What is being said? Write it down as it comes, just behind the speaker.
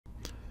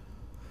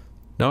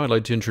Now I'd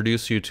like to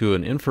introduce you to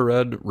an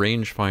infrared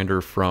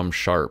rangefinder from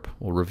SHARP.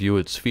 We'll review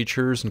its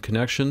features and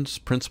connections,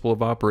 principle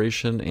of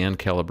operation, and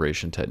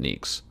calibration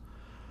techniques.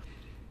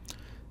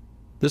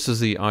 This is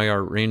the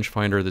IR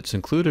rangefinder that's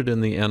included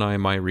in the NI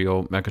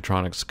myRIO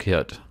mechatronics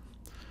kit.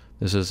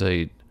 This is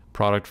a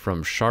product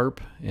from SHARP,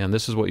 and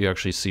this is what you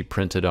actually see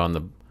printed on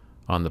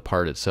the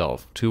part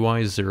itself,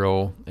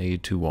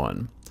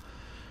 2Y0A21.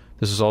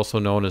 This is also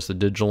known as the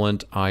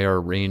Digilant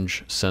IR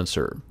range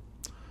sensor.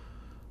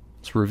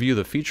 Let's review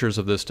the features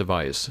of this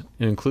device.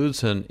 It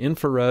includes an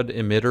infrared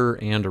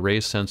emitter and array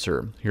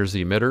sensor. Here's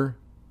the emitter,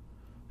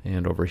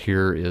 and over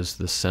here is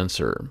the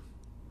sensor.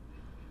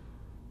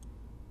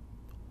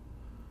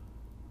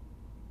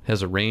 It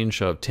has a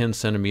range of 10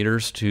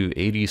 centimeters to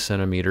 80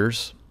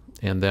 centimeters,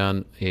 and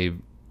then a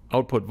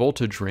output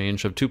voltage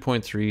range of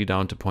 2.3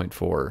 down to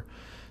 0.4.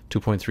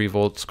 2.3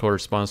 volts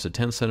corresponds to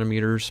 10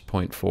 centimeters,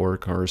 0.4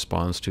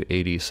 corresponds to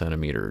 80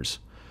 centimeters.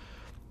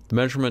 The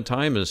measurement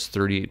time is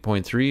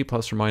 38.3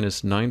 plus or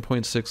minus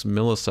 9.6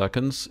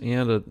 milliseconds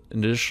and an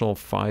additional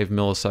 5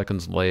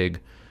 milliseconds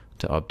lag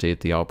to update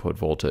the output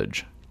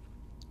voltage.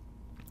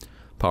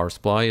 Power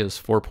supply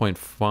is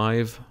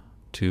 4.5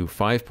 to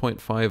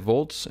 5.5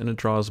 volts and it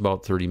draws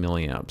about 30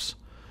 milliamps.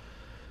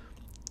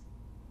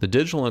 The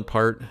Digilant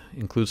part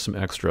includes some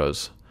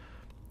extras.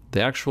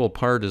 The actual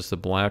part is the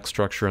black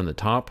structure on the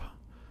top.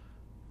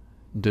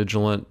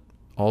 Digilant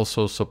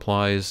also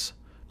supplies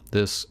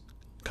this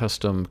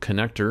custom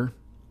connector.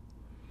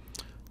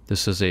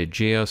 This is a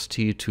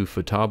JST to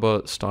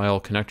Futaba style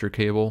connector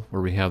cable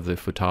where we have the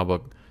Futaba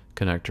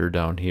connector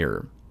down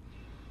here.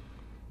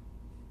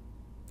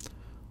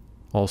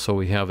 Also,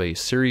 we have a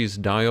series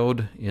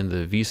diode in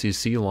the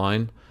VCC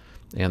line,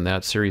 and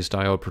that series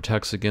diode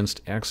protects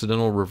against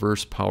accidental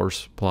reverse power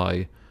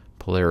supply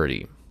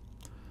polarity.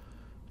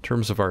 In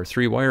terms of our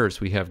three wires,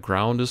 we have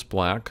ground is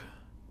black,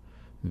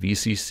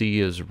 VCC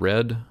is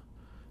red,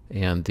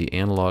 and the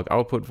analog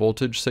output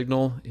voltage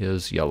signal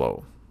is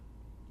yellow.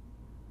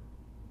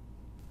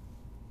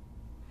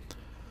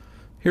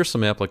 Here's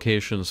some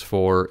applications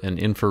for an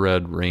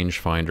infrared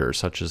rangefinder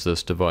such as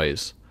this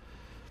device.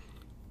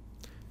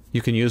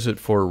 You can use it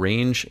for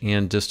range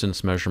and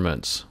distance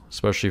measurements,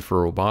 especially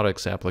for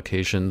robotics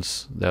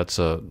applications. That's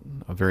a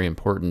very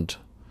important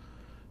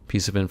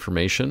piece of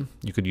information.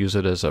 You could use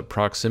it as a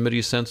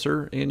proximity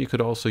sensor, and you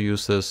could also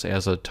use this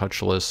as a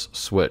touchless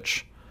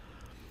switch.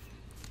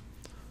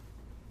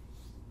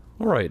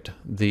 All right,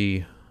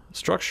 the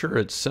structure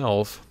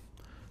itself,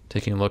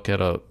 taking a look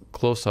at a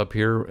close-up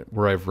here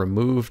where I've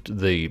removed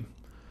the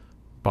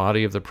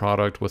body of the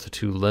product with the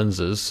two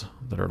lenses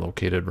that are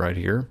located right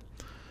here.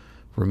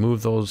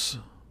 Remove those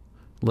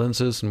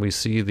lenses and we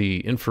see the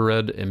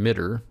infrared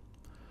emitter,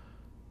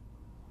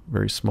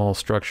 very small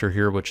structure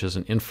here, which is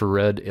an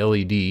infrared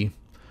LED.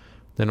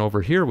 Then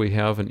over here we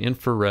have an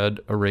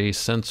infrared array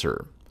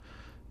sensor,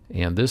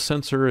 and this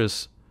sensor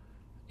is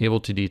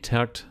able to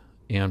detect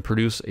and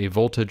produce a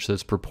voltage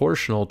that's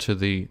proportional to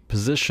the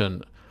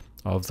position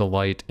of the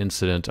light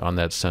incident on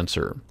that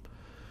sensor.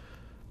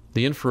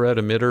 The infrared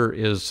emitter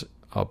is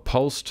a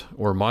pulsed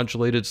or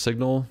modulated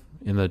signal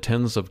in the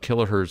tens of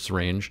kilohertz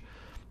range.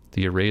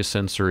 The array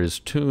sensor is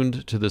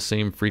tuned to the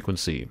same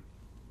frequency.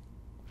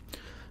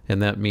 And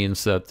that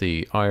means that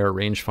the IR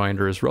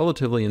rangefinder is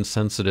relatively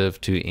insensitive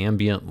to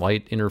ambient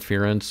light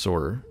interference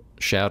or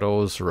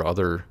shadows or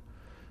other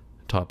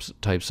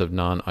types of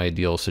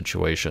non-ideal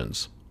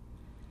situations.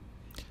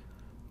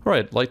 All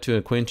right, I'd like to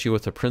acquaint you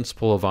with the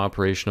principle of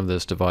operation of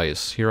this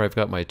device. Here I've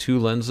got my two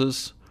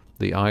lenses,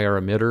 the IR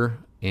emitter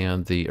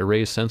and the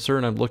array sensor,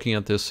 and I'm looking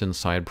at this in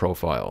side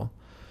profile.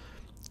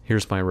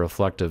 Here's my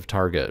reflective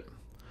target.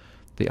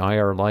 The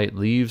IR light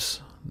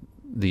leaves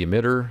the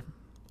emitter,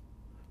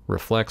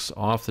 reflects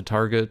off the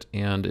target,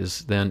 and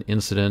is then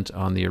incident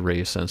on the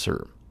array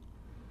sensor.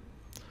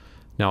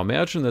 Now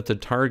imagine that the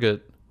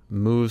target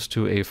moves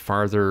to a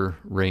farther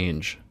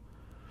range.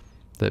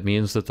 That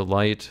means that the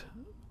light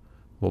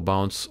will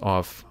bounce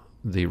off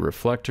the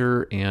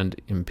reflector and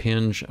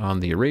impinge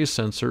on the array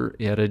sensor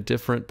at a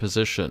different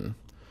position.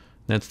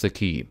 That's the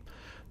key.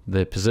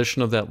 The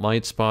position of that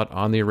light spot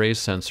on the array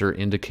sensor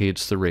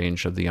indicates the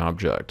range of the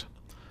object.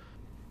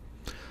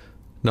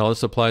 Now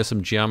let's apply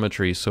some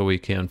geometry so we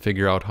can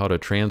figure out how to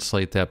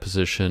translate that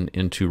position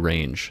into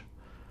range.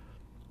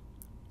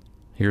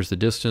 Here's the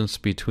distance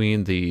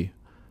between the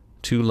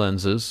two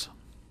lenses.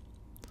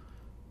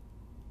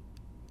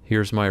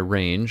 Here's my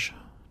range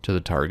to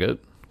the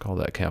target. Call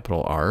that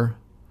capital R.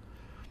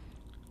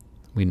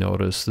 We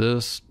notice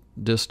this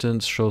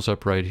distance shows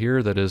up right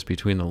here, that is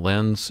between the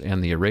lens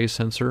and the array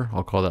sensor.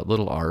 I'll call that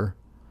little r.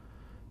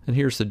 And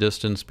here's the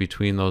distance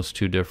between those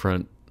two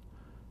different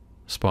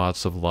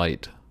spots of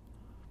light.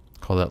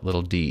 Call that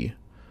little d.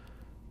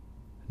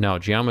 Now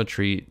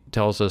geometry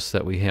tells us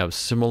that we have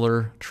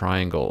similar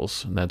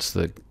triangles, and that's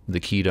the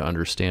key to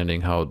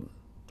understanding how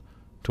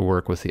to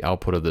work with the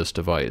output of this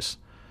device.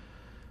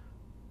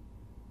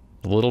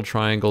 The little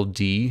triangle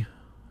D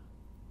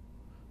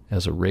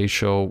as a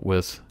ratio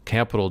with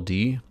capital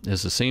D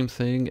is the same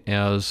thing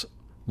as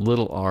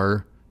little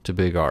r to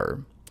big R.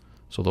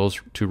 So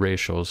those two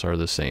ratios are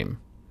the same.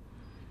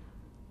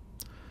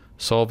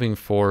 Solving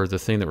for the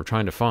thing that we're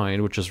trying to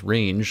find, which is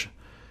range,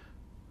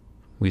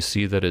 we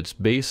see that it's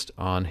based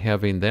on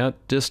having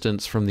that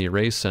distance from the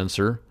array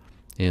sensor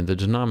in the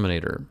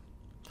denominator.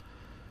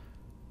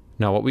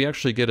 Now what we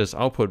actually get is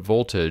output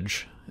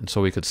voltage, and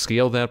so we could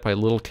scale that by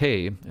little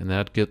k, and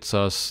that gets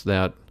us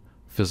that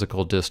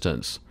physical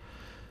distance.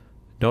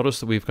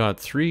 Notice that we've got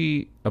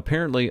three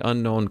apparently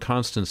unknown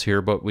constants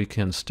here, but we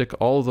can stick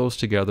all of those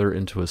together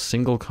into a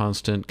single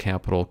constant,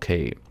 capital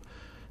K.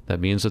 That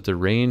means that the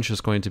range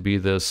is going to be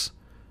this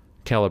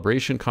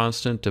calibration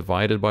constant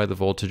divided by the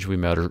voltage we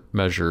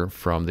measure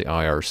from the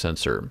IR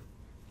sensor.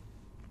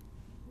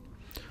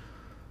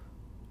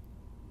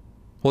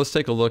 Well, let's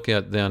take a look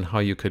at then how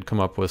you could come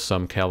up with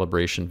some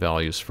calibration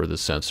values for the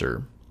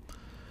sensor.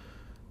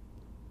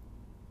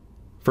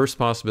 First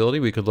possibility,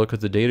 we could look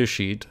at the data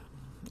sheet,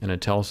 and it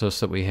tells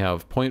us that we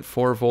have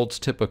 0.4 volts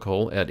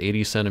typical at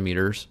 80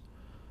 centimeters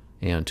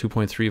and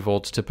 2.3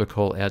 volts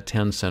typical at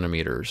 10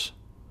 centimeters.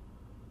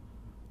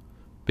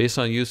 Based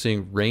on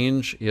using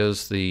range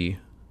is the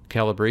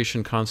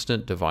calibration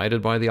constant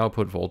divided by the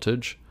output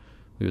voltage,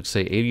 we would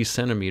say 80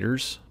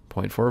 centimeters,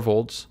 0.4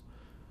 volts,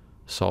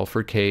 solve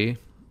for K,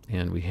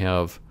 and we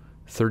have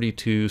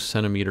 32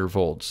 centimeter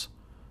volts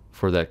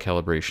for that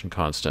calibration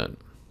constant.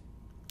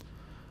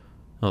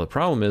 Now the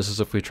problem is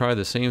if we try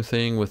the same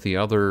thing with the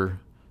other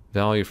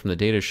value from the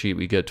data sheet,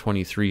 we get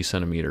 23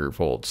 centimeter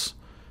volts.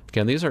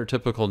 Again, these are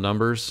typical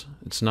numbers.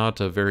 It's not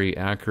a very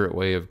accurate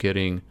way of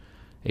getting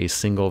a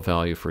single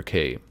value for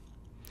K.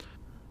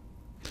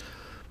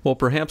 Well,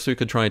 perhaps we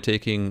could try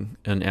taking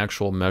an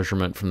actual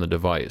measurement from the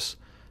device.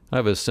 I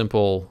have a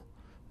simple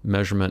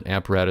measurement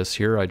apparatus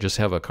here. I just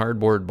have a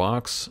cardboard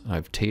box.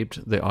 I've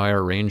taped the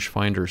IR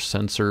rangefinder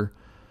sensor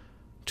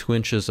 2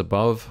 inches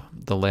above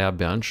the lab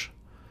bench.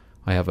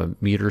 I have a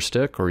meter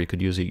stick, or you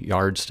could use a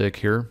yardstick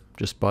here,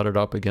 just butt it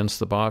up against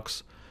the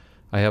box.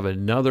 I have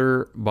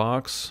another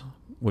box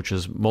which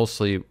is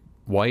mostly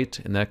white,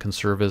 and that can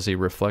serve as a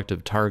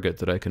reflective target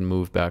that I can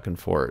move back and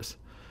forth.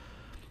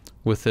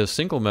 With this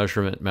single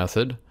measurement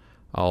method,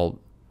 I'll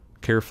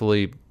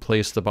carefully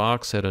place the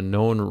box at a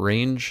known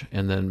range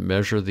and then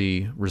measure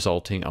the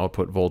resulting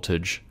output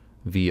voltage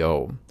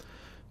VO.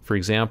 For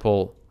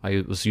example,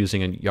 I was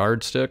using a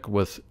yardstick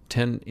with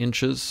 10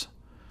 inches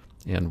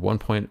and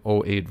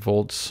 1.08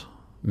 volts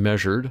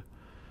measured.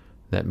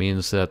 That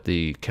means that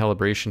the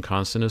calibration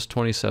constant is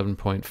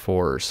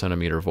 27.4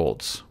 centimeter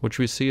volts, which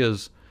we see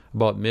as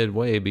about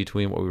midway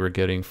between what we were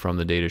getting from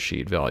the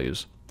datasheet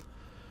values.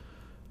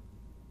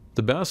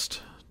 The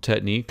best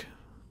technique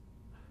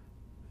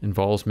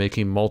involves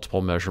making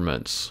multiple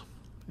measurements.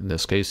 In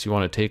this case, you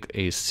want to take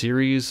a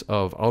series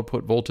of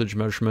output voltage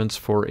measurements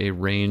for a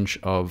range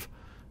of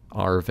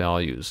R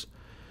values.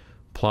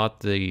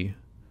 Plot the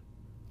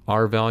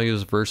R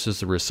values versus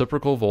the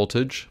reciprocal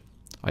voltage,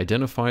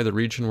 identify the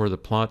region where the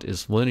plot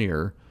is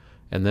linear,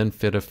 and then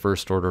fit a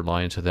first order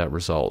line to that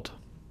result.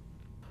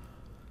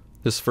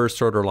 This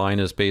first order line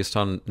is based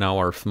on now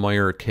our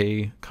familiar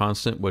K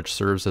constant, which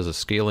serves as a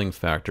scaling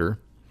factor.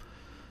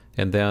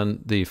 And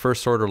then the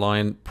first order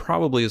line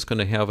probably is going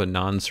to have a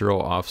non-zero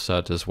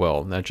offset as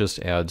well. That just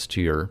adds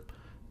to your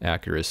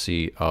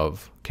accuracy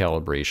of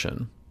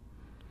calibration.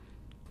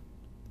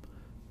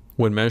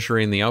 When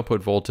measuring the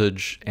output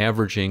voltage,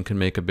 averaging can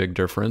make a big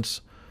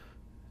difference.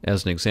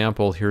 As an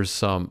example, here's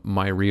some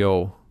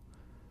myRIO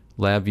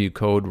LabVIEW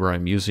code where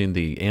I'm using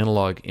the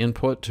analog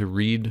input to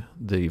read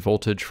the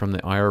voltage from the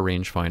IR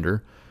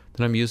rangefinder.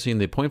 Then I'm using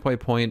the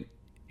point-by-point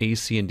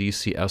AC and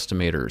DC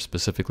estimator,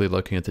 specifically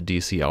looking at the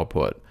DC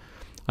output.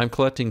 I'm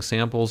collecting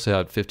samples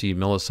at 50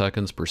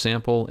 milliseconds per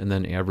sample and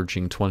then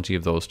averaging 20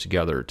 of those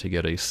together to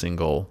get a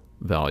single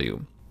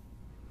value.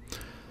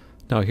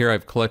 Now here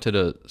I've collected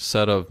a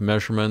set of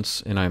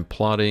measurements and I'm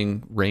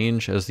plotting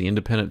range as the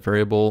independent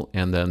variable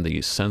and then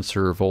the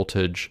sensor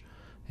voltage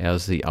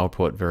as the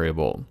output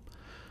variable.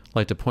 I'd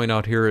like to point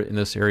out here in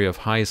this area of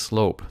high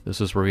slope,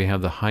 this is where we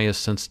have the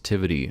highest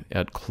sensitivity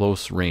at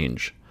close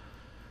range.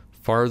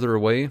 Farther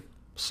away,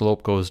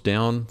 slope goes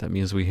down. That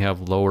means we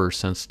have lower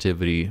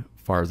sensitivity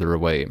farther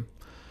away.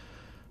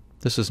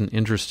 This is an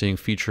interesting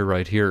feature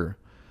right here.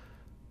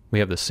 We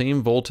have the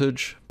same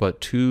voltage,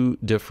 but two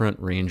different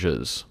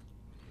ranges.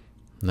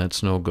 And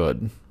that's no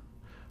good.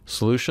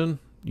 Solution,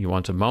 you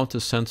want to mount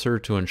the sensor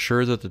to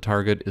ensure that the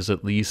target is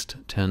at least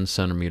 10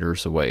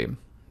 centimeters away.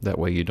 That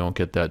way you don't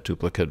get that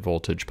duplicate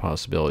voltage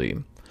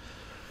possibility.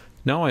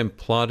 Now I'm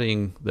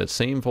plotting that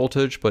same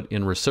voltage but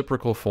in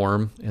reciprocal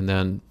form and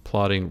then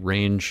plotting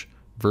range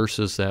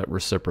versus that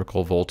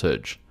reciprocal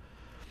voltage.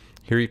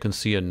 Here you can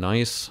see a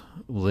nice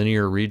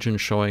linear region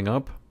showing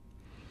up.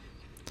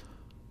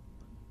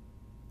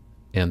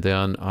 And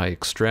then I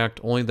extract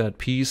only that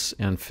piece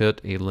and fit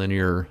a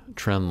linear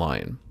trend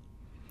line.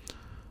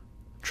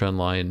 Trend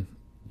line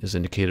is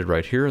indicated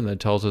right here, and that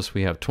tells us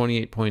we have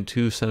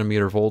 28.2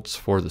 centimeter volts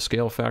for the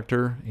scale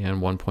factor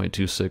and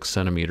 1.26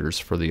 centimeters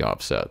for the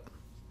offset.